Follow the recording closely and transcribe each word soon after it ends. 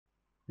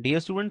Dear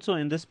students, so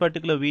in this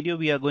particular video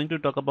we are going to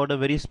talk about a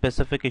very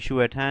specific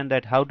issue at hand,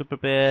 that how to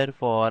prepare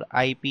for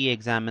IP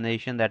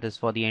examination, that is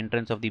for the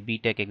entrance of the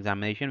B.Tech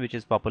examination, which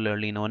is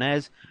popularly known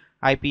as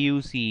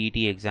IPU CET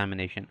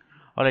examination.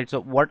 Alright, so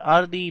what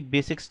are the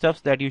basic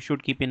stuffs that you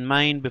should keep in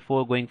mind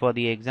before going for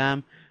the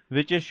exam,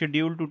 which is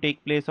scheduled to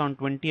take place on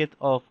 20th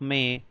of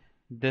May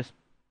this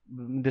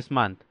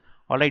month.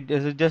 Alright,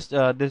 this is just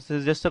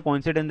a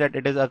coincidence that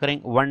it is occurring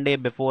one day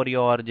before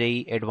your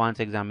JEE advanced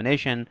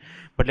examination.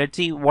 But let's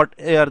see what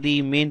are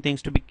the main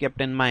things to be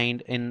kept in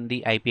mind in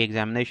the IP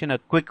examination. A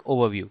quick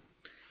overview.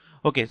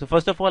 Okay, so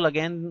first of all,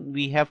 again,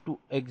 we have to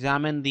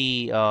examine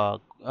the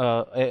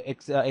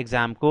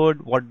exam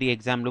code, what the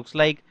exam looks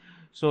like.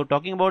 So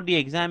talking about the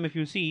exam, if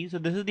you see, so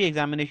this is the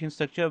examination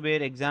structure,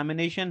 where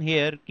examination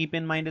here, keep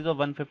in mind, is of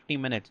 150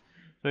 minutes.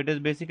 So it is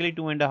basically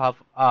 2.5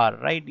 hours,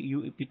 right?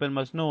 You people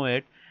must know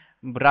it.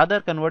 Rather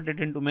convert it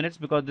into minutes,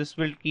 because this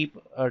will keep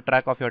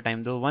track of your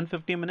time. So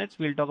 150 minutes,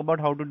 we'll talk about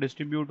how to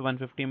distribute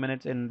 150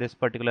 minutes in this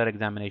particular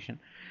examination.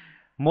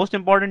 Most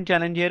important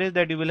challenge here is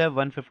that you will have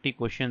 150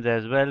 questions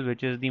as well,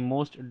 which is the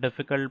most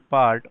difficult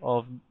part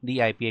of the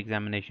IP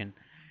examination,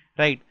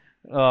 right?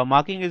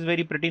 Marking is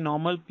very pretty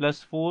normal,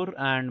 +4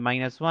 and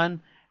 -1.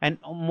 And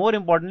more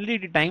importantly,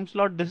 the time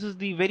slot, this is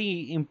the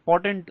very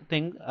important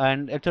thing,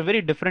 and it's a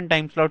very different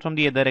time slot from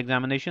the other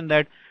examination,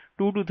 that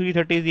 2 to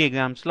 3:30 is the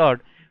exam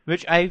slot,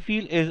 which I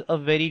feel is a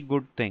very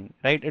good thing,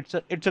 right?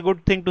 It's a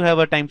good thing to have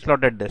a time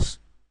slot at this.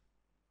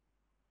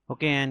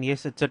 Okay, and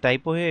yes, it's a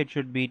typo here. It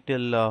should be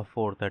till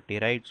 4:30,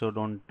 right? So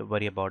don't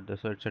worry about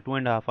this. So it's a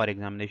 2.5 hour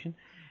examination.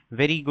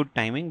 Very good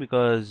timing,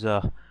 because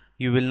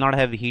you will not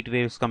have heat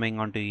waves coming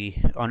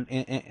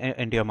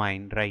into your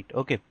mind, right?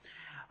 Okay.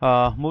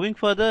 Moving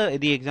further,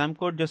 the exam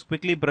code, just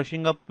quickly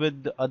brushing up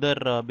with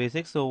other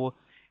basics. So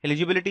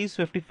eligibility is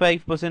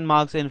 55%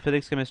 marks in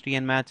physics, chemistry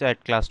and maths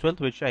at class 12th,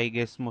 which I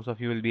guess most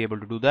of you will be able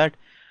to do that.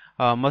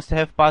 Must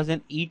have passed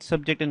in each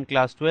subject in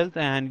class 12th,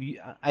 and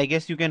I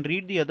guess you can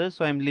read the others,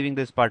 so I'm leaving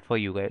this part for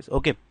you guys.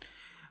 Okay,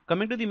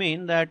 coming to the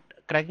main, that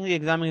cracking the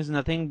exam is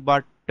nothing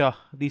but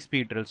the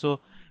speed drill. So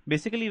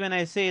basically, when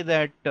I say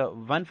that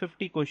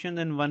 150 questions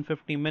in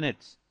 150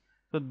 minutes,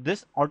 so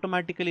this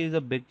automatically is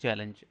a big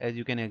challenge, as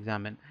you can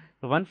examine.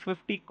 So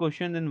 150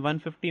 questions in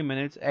 150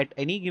 minutes at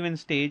any given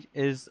stage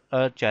is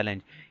a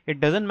challenge. It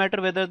doesn't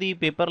matter whether the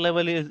paper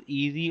level is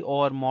easy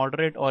or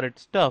moderate or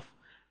it's tough,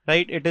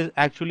 right? It is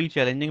actually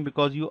challenging,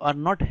 because you are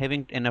not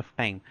having enough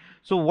time.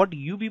 So what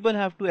you people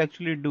have to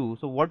actually do,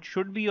 so what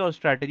should be your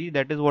strategy,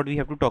 that is what we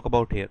have to talk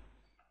about here.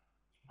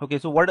 Okay,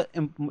 so what is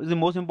the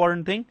most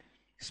important thing?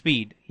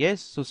 Speed.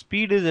 Yes, so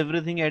speed is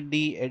everything at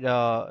the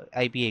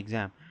IP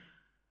exam.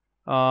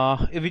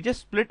 If we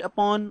just split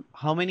upon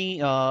how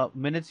many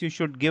minutes you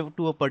should give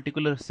to a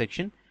particular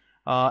section,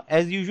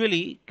 as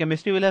usually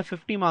chemistry will have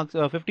 50 marks,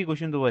 50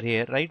 questions over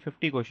here, right?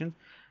 50 questions.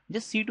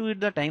 Just see to it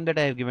the time that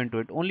I have given to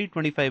it, only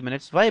 25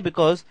 minutes. Why?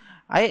 Because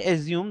I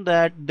assume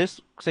that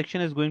this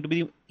section is going to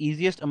be the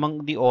easiest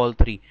among the all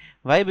three.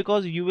 Why?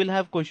 Because you will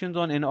have questions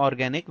on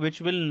inorganic, which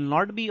will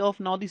not be of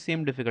now the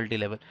same difficulty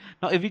level.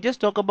 Now if we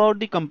just talk about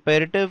the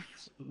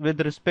comparatives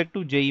with respect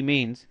to JEE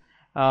mains,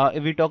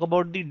 if we talk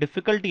about the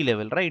difficulty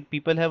level, right?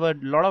 People have a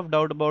lot of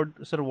doubt about,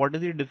 sir, what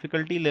is the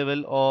difficulty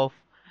level of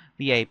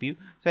the IPU?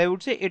 So I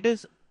would say it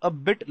is a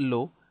bit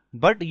low,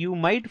 but you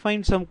might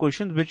find some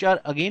questions which are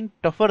again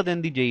tougher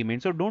than the JEE main.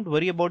 So don't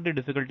worry about the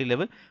difficulty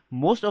level.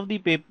 Most of the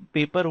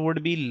paper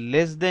would be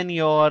less than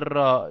your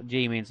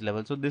JEE mains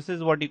level. So this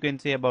is what you can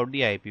say about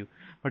the IPU.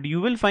 But you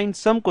will find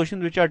some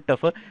questions which are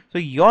tougher. So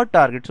your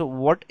target, so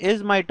what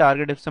is my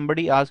target? If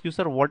somebody asks you,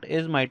 sir, what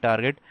is my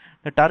target?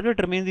 The target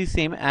remains the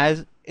same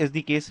as is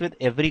the case with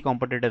every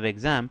competitive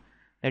exam,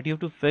 that you have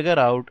to figure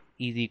out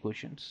easy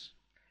questions.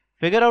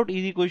 Figure out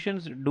easy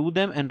questions, do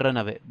them and run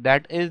away.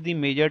 That is the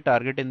major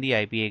target in the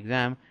IP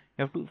exam.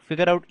 You have to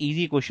figure out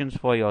easy questions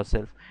for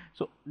yourself.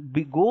 So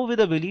go with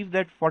a belief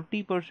that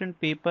 40%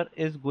 paper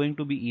is going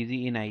to be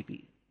easy in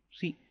IP.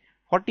 See,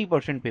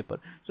 40% paper.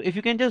 So if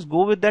you can just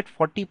go with that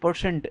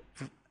 40%,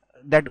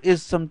 that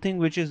is something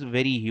which is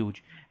very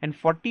huge. And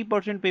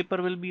 40%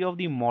 paper will be of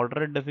the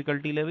moderate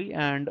difficulty level,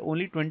 and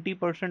only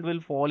 20%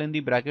 will fall in the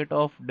bracket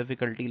of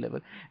difficulty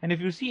level. And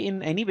if you see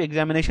in any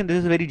examination,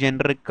 this is very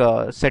generic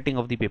setting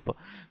of the paper.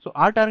 So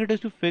our target is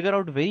to figure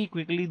out very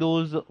quickly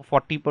those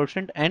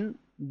 40% and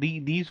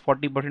these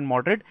 40%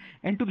 moderate,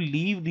 and to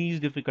leave these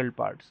difficult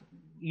parts.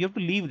 You have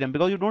to leave them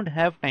because you don't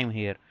have time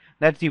here.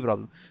 That's the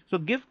problem. So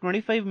give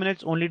 25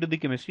 minutes only to the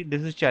chemistry.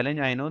 This is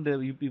challenge. I know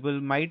that you people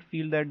might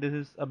feel that this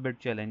is a bit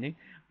challenging,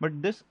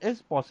 but this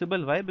is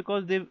possible. Why?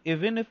 Because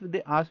even if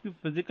they ask you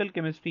physical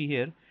chemistry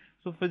here,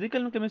 so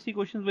physical and chemistry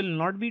questions will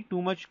not be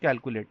too much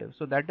calculative.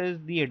 So that is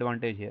the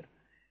advantage here,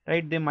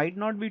 right? They might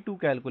not be too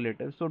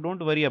calculative. So don't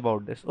worry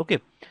about this. Okay,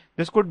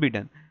 this could be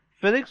done.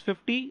 Physics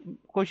 50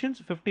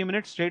 questions, 50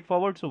 minutes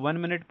straightforward. So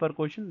 1 minute per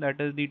question. That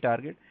is the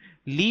target.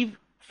 Leave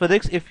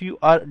physics if you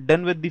are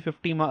done with the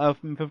 50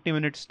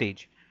 minute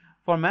stage.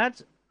 For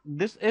maths,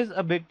 this is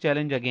a big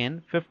challenge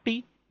again.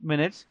 50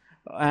 minutes,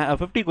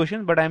 50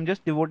 questions, but I'm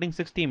just devoting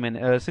 60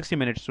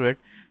 minutes to it.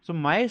 So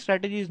my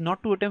strategy is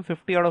not to attempt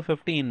 50 out of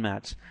 50 in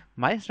maths.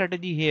 My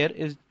strategy here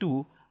is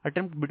to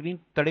attempt between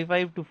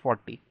 35 to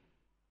 40.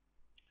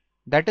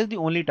 That is the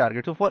only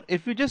target. So for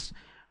if you just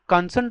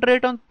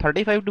concentrate on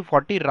 35 to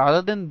 40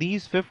 rather than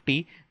these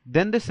 50,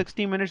 then the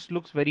 60 minutes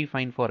looks very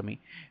fine for me,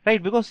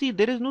 right? Because see,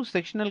 there is no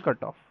sectional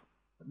cutoff.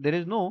 There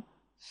is no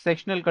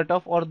sectional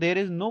cutoff, or there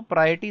is no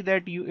priority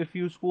that you, if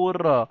you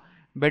score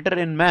better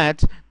in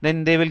maths,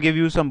 then they will give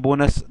you some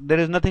bonus. There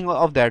is nothing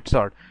of that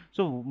sort.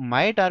 So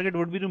my target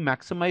would be to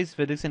maximize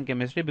physics and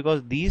chemistry,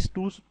 because these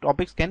two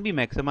topics can be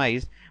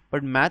maximized,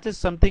 but math is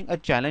something a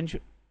challenge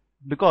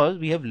because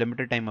we have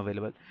limited time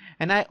available,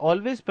 and I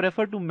always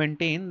prefer to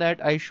maintain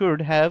that I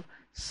should have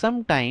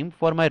some time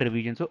for my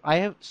revision. So I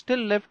have still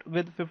left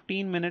with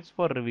 15 minutes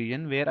for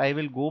revision, where I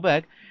will go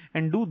back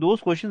and do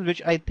those questions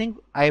which I think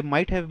I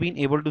might have been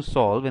able to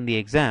solve in the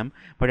exam,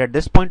 but at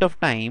this point of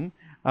time,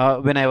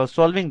 when I was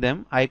solving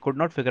them, I could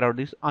not figure out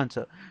this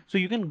answer. So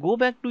you can go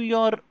back to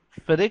your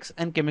physics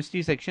and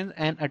chemistry sections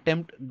and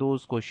attempt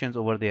those questions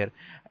over there.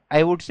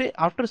 I would say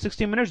after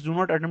 60 minutes, do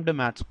not attempt a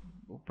maths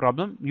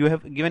problem. You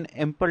have given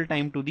ample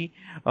time to the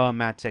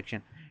math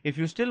section. If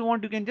you still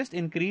want, you can just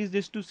increase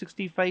this to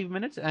 65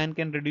 minutes and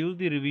can reduce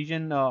the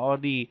revision or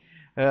the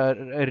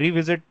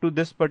revisit to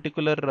this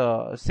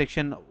particular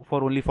section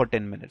for only for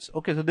 10 minutes.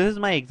 Okay, so this is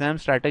my exam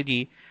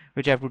strategy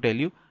which I have to tell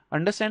you.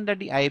 Understand that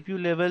the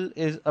IPU level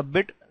is a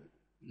bit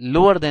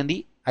lower than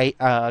the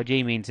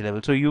JEE mains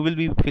level, so you will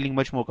be feeling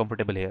much more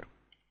comfortable here.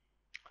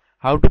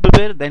 How to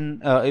prepare?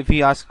 Then if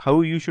we ask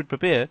how you should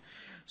prepare,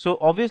 so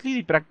obviously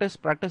the practice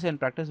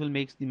will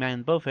make the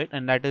man perfect,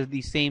 and that is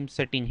the same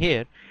setting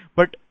here.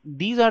 But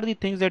these are the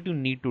things that you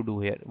need to do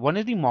here. One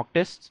is the mock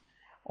tests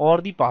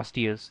or the past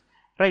years,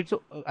 right?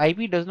 So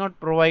IP does not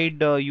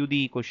provide you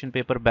the question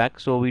paper back,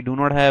 so we do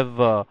not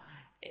have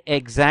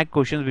exact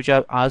questions which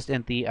are asked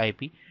in the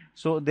IP.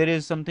 So there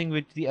is something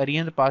which the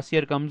Arihant past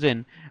year comes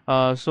in.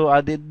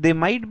 So they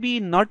might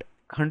be not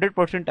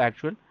 100%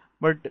 actual,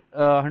 but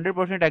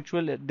 100%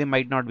 actual they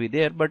might not be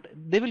there, but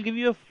they will give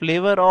you a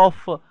flavor of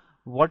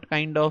what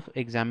kind of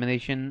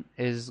examination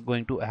is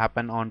going to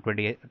happen on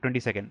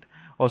 22nd,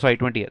 or sorry,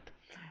 20th.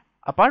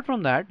 Apart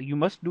from that, you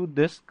must do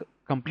this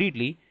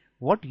completely.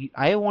 What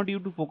I want you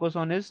to focus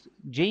on is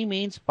JEE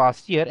mains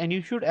past year, and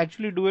you should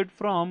actually do it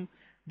from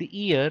the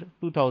year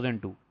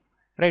 2002,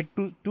 right?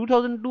 To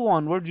 2002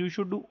 onwards, you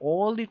should do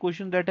all the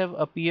questions that have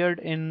appeared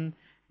in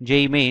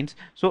JEE mains.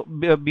 So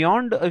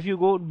beyond, if you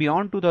go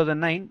beyond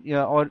 2009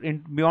 or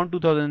beyond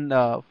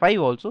 2005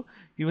 also,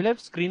 you will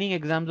have screening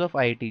exams of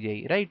IIT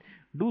JEE, right?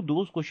 Do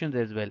those questions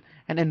as well.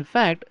 And in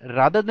fact,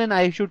 rather than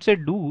I should say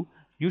do,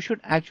 you should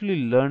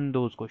actually learn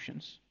those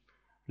questions.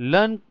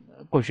 Learn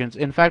questions.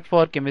 In fact,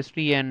 for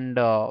chemistry and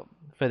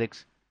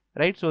physics,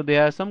 right? So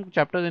there are some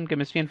chapters in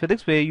chemistry and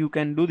physics where you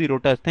can do the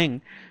rota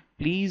thing.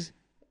 Please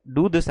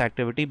do this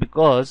activity,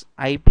 because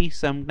IP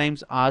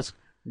sometimes ask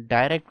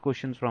direct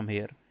questions from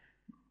here,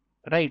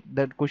 right?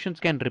 That questions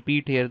can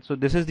repeat here. So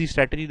this is the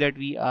strategy that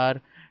we are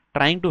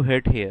trying to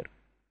hit here.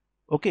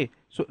 Okay,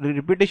 so the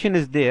repetition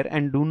is there,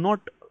 and do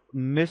not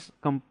miss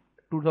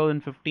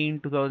 2015,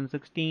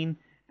 2016,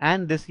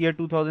 and this year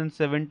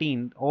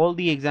 2017. All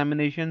the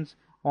examinations,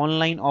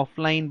 online,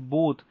 offline,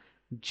 both.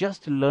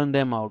 Just learn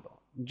them out.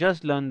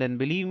 Just learn them.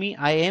 Believe me,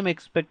 I am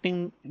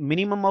expecting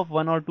minimum of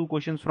 1 or 2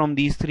 questions from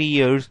these 3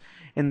 years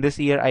in this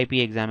year IP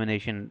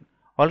examination.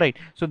 Alright,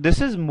 so this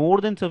is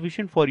more than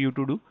sufficient for you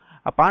to do.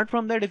 Apart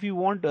from that, if you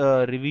want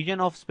revision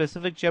of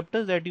specific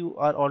chapters that you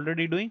are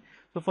already doing,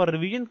 so for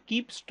revision,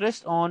 keep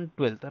stress on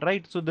 12th,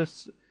 right? So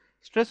this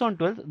stress on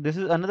 12th, this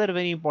is another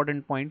very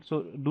important point.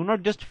 So do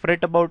not just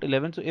fret about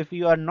 11th. So if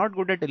you are not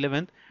good at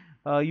 11th,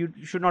 you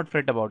should not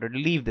fret about it.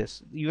 Leave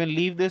this. You can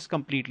leave this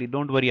completely.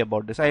 Don't worry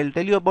about this. I'll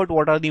tell you about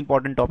what are the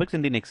important topics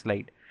in the next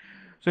slide.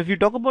 So if you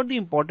talk about the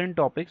important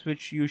topics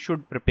which you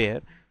should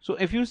prepare, so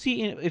if you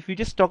see, if you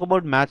just talk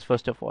about maths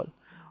first of all,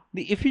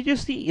 if you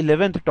just see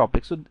 11th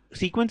topic, so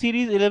sequence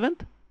series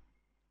 11th.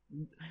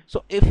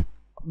 So if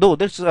though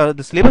this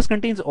the syllabus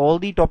contains all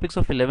the topics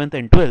of 11th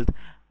and 12th,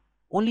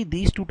 only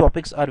these two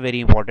topics are very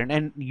important,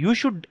 and you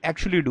should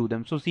actually do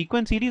them. So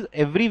sequence series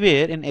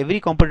everywhere in every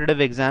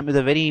competitive exam is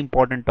a very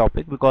important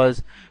topic,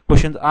 because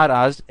questions are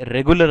asked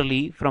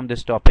regularly from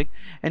this topic,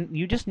 and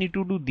you just need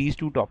to do these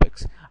two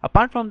topics.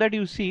 Apart from that,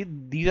 you see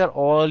these are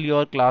all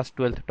your class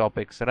 12th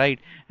topics, right?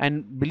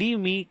 And believe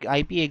me,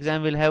 IP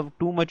exam will have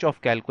too much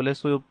of calculus,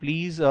 so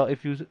please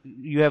if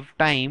you have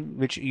time,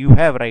 which you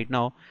have right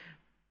now,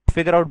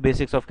 figure out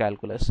basics of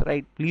calculus,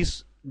 right?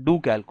 Please do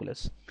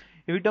calculus.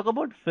 If we talk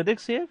about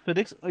physics here,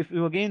 physics, if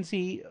you again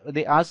see,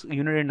 they ask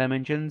unit and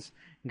dimensions,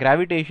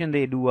 gravitation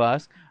they do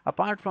ask.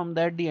 Apart from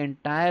that, the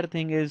entire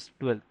thing is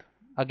 12th.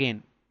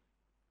 Again,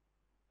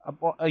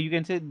 you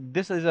can say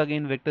this is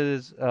again vector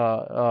is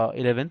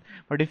 11th.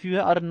 But if you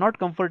are not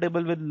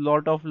comfortable with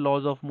lot of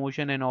laws of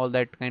motion and all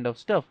that kind of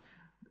stuff,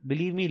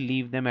 believe me,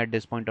 leave them at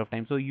this point of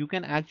time. So you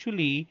can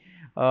actually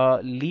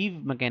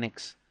leave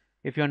mechanics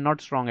if you are not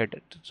strong at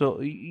it.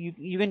 So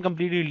you can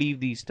completely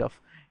leave these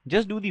stuff.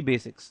 Just do the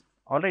basics.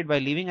 Alright, by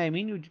leaving I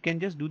mean you can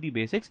just do the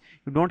basics.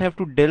 You don't have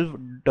to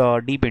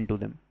delve deep into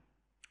them.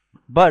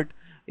 But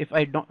if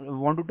I don't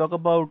want to talk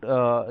about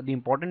the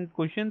important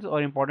questions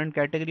or important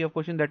category of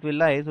questions that will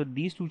lie, so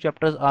these two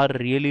chapters are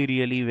really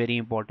very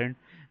important.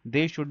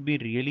 They should be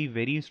really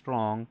very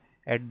strong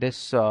at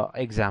this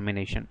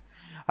examination.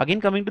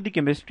 Again, coming to the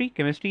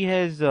chemistry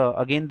has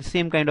again the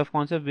same kind of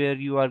concept where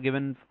you are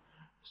given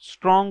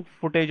strong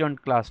footage on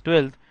class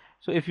 12th.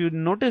 So if you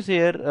notice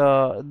here,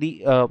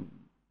 the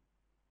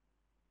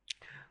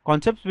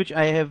concepts which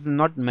I have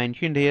not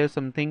mentioned here,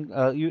 something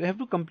you have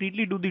to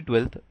completely do the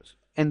 12th,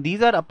 and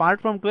these are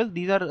apart from 12th,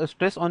 these are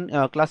stress on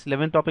class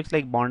 11 topics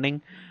like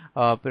bonding,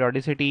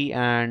 periodicity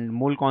and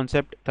mole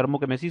concept,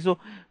 thermochemistry. So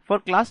for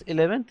class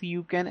 11th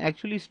you can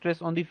actually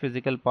stress on the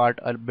physical part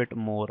a bit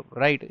more,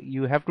 right?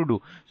 You have to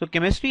do. So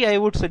chemistry, I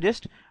would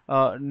suggest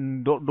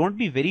don't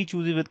be very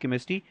choosy with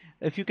chemistry.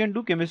 If you can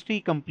do chemistry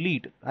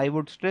complete, I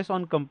would stress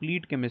on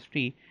complete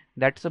chemistry.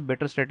 That's a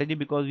better strategy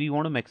because we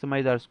want to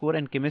maximize our score,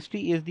 and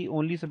chemistry is the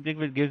only subject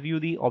which gives you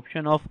the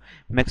option of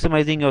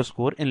maximizing your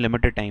score in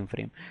limited time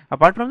frame.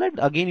 Apart from that,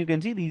 again you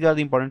can see these are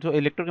the important. So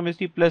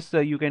electrochemistry plus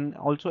you can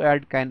also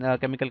add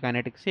chemical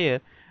kinetics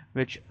here,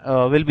 which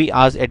will be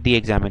asked at the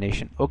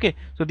examination. Okay,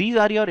 so these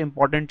are your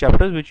important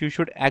chapters which you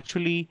should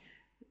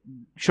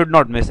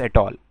not miss at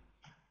all.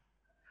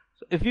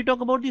 So if you talk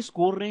about the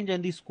score range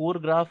and the score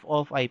graph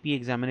of IP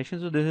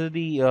examination, so this is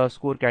the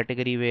score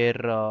category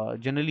where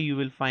generally you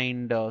will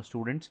find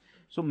students.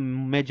 So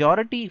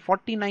majority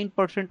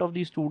 49% of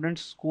the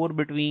students score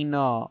between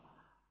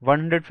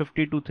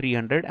 150 to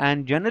 300,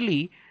 and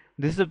generally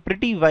this is a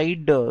pretty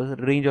wide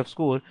range of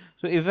score.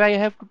 So if I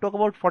have to talk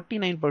about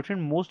 49%,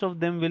 most of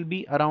them will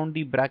be around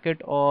the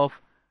bracket of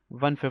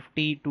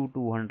 150 to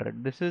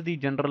 200. This is the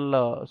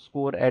general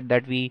score at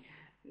that we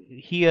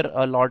hear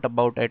a lot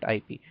about at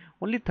IP.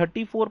 Only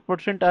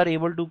 34% are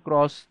able to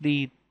cross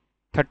the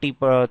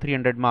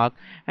 300 mark,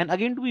 and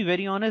again, to be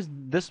very honest,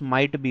 this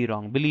might be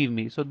wrong, believe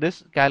me. So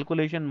this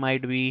calculation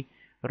might be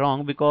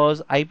wrong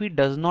because IP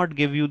does not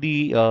give you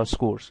the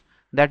scores.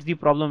 That's the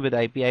problem with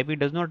IP. IP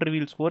does not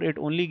reveal score, it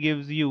only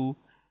gives you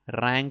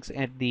ranks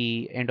at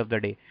the end of the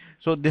day.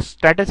 So this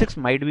statistics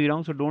might be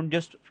wrong, so don't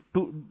just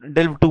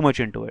delve too much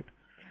into it.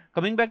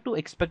 Coming back to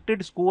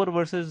expected score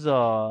versus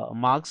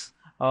marks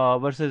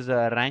versus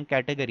rank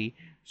category.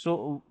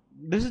 So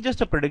this is just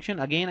a prediction.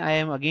 Again, I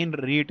am again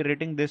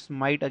reiterating, this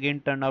might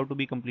again turn out to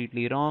be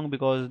completely wrong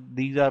because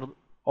these are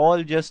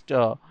all just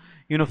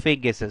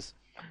fake guesses.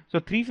 So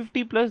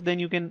 350 plus, then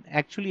you can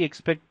actually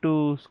expect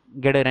to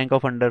get a rank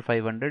of under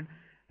 500.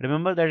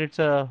 Remember that it's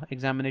a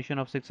examination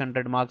of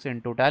 600 marks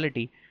in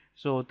totality.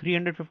 So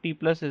 350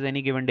 plus is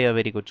any given day a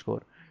very good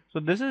score. So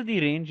this is the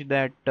range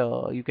that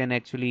you can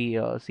actually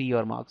see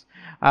your marks.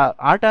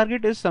 Our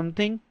target is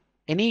something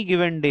any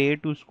given day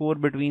to score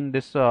between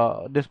this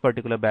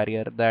particular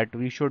barrier, that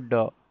we should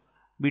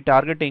be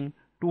targeting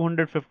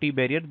 250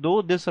 barrier.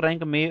 Though this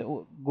rank may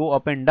go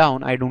up and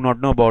down, I do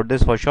not know about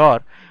this for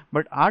sure,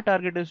 but our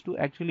target is to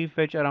actually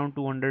fetch around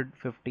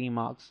 250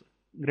 marks,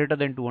 greater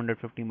than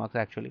 250 marks,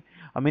 actually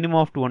a minimum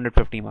of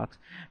 250 marks.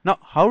 Now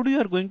how do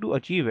you are going to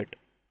achieve it?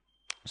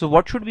 So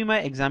what should be my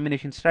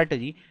examination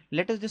strategy?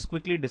 Let us just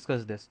quickly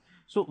discuss this.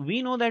 So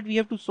we know that we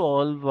have to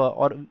solve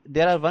or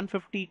there are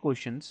 150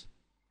 questions,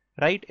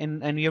 right?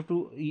 And we have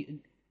to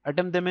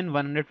attempt them in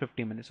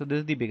 150 minutes. So this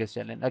is the biggest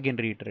challenge, again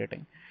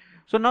reiterating.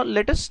 So now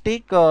let us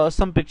take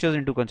some pictures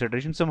into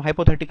consideration, some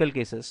hypothetical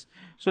cases.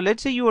 So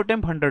let's say you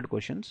attempt 100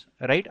 questions,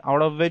 right?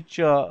 Out of which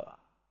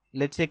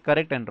let's say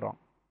correct and wrong.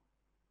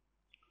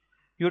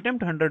 You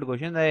attempt 100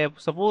 questions. I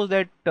suppose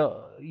that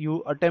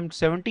you attempt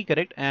 70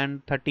 correct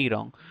and 30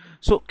 wrong.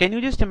 So can you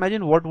just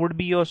imagine what would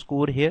be your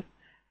score here?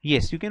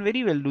 Yes, you can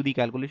very well do the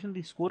calculation.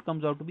 The score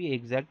comes out to be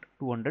exact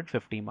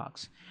 250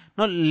 marks.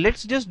 Now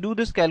let's just do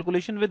this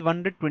calculation with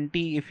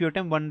 120. If you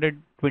attempt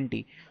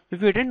 120,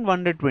 if you attempt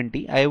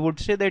 120, I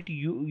would say that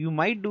you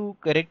might do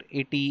correct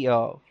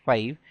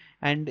 85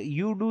 and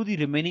you do the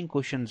remaining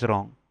questions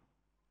wrong.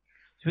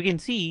 So we can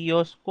see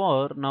your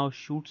score now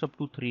shoots up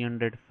to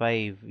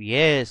 305.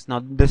 Yes,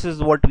 now this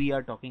is what we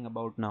are talking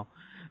about now.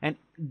 And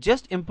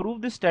just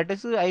improve this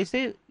statistics. I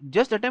say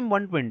just attempt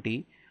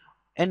 120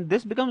 and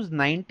this becomes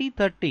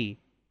 90-30,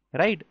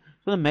 right?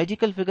 So the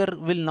magical figure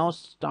will now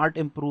start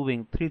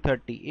improving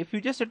 330. If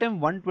you just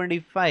attempt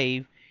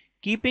 125,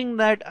 keeping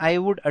that I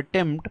would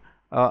attempt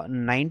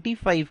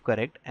 95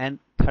 correct and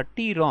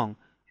 30 wrong,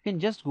 you can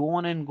just go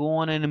on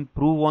and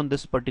improve on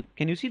this particular.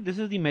 Can you see this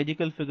is the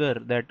magical figure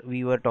that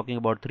we were talking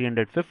about,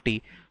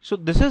 350. So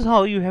this is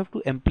how you have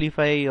to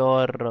amplify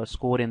your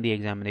score in the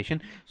examination.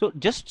 So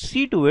just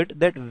see to it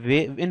that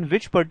in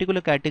which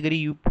particular category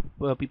you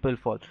people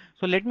fall.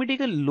 So let me take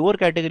a lower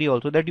category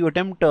also, that you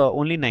attempt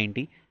only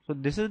 90. So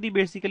this is the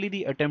basically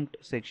the attempt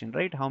section,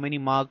 right? How many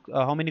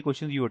how many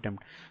questions you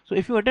attempt. So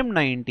if you attempt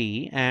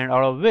 90 and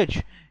out of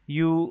which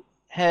you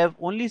have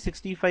only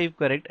 65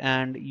 correct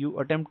and you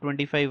attempt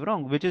 25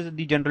 wrong, which is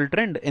the general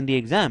trend in the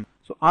exam,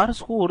 so our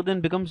score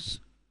then becomes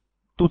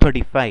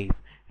 235,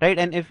 right?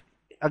 And if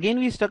again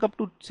we stuck up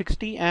to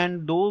 60,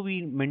 and though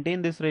we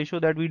maintain this ratio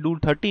that we do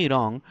 30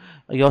 wrong,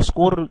 your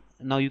score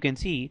now you can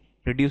see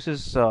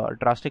reduces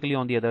drastically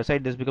on the other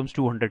side. This becomes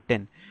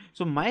 210.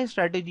 So my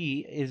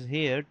strategy is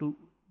here to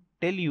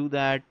tell you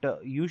that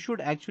you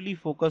should actually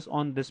focus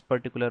on this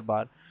particular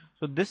bar.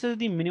 So this is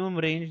the minimum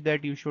range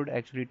that you should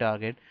actually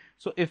target.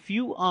 So if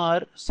you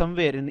are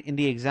somewhere in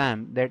the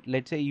exam, that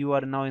let's say you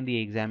are now in the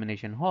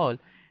examination hall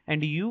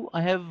and you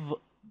have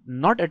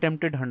not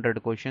attempted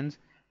 100 questions,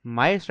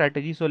 my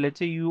strategy, so let's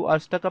say you are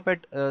stuck up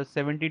at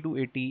 70 to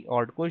 80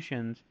 odd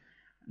questions,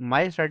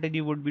 my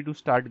strategy would be to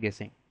start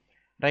guessing,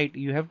 right?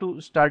 You have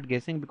to start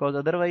guessing, because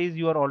otherwise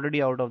you are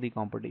already out of the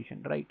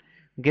competition, right?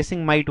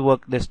 Guessing might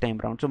work this time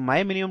round. So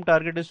my minimum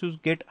target is to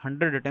get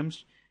 100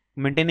 attempts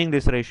maintaining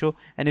this ratio.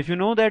 And if you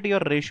know that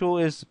your ratio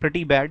is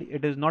pretty bad,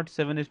 it is not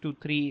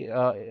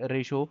 7:3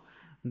 ratio,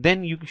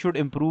 then you should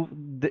improve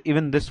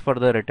even this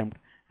further attempt,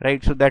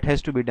 right? So that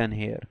has to be done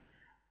here.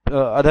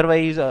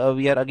 Otherwise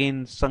we are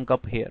again sunk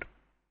up here.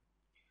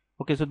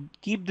 Okay, so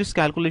keep this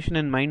calculation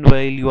in mind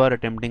while you are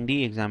attempting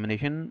the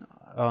examination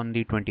on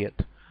the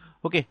 20th.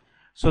 Okay,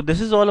 so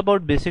this is all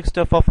about basic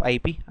stuff of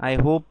IP. I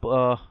hope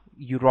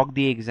you rock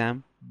the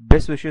exam.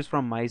 Best wishes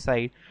from my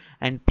side,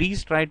 and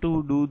please try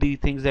to do the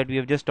things that we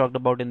have just talked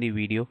about in the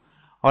video.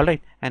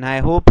 Alright, and I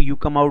hope you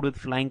come out with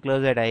flying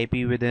colors at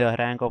IP with a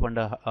rank of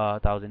under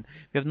 1000.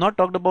 We have not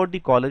talked about the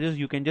colleges.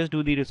 You can just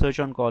do the research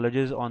on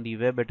colleges on the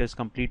web. It is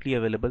completely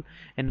available.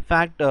 In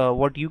fact,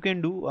 what you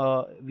can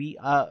do, we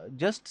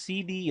just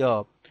see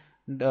the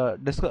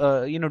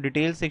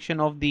detail section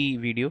of the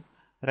video,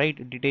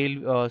 right?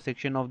 Detail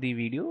section of the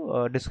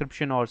video,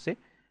 description, or say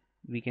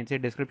we can say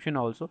description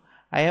also.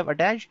 I have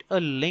attached a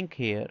link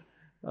here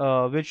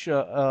which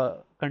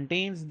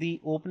contains the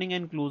opening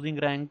and closing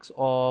ranks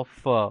of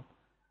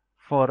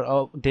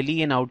for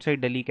Delhi and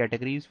outside Delhi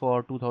categories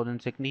for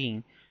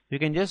 2016. You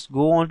can just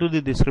go on to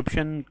the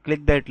description,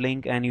 click that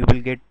link, and you will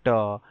get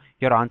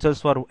your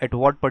answers for at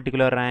what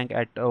particular rank,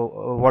 at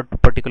what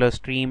particular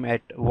stream,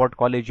 at what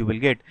college you will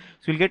get.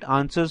 So you'll get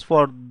answers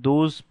for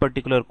those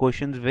particular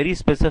questions, very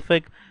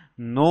specific,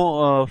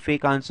 no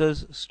fake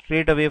answers,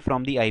 straight away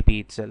from the IP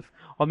itself.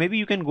 Or maybe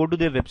you can go to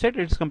their website.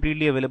 It's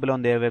completely available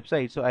on their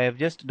website. So I have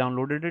just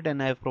downloaded it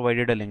and I have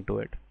provided a link to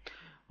it.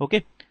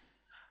 Okay.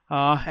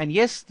 And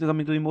yes,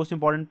 coming to the most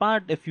important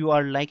part, if you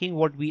are liking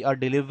what we are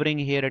delivering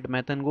here at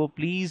Math and Go,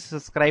 please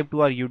subscribe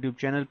to our YouTube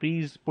channel.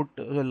 Please put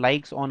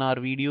likes on our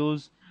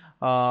videos.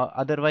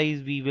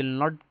 Otherwise, we will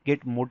not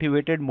get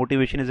motivated.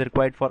 Motivation is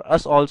required for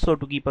us also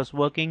to keep us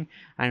working.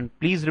 And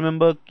please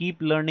remember, keep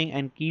learning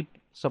and keep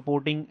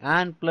supporting,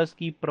 and plus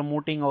keep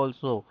promoting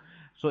also.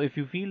 So if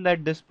you feel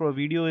that this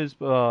video is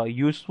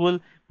useful,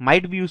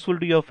 might be useful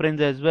to your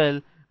friends as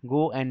well,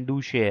 go and do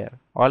share.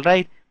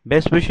 Alright.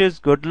 Best wishes,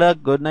 good luck,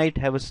 good night,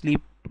 have a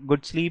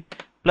good sleep,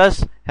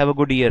 plus have a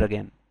good year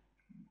again.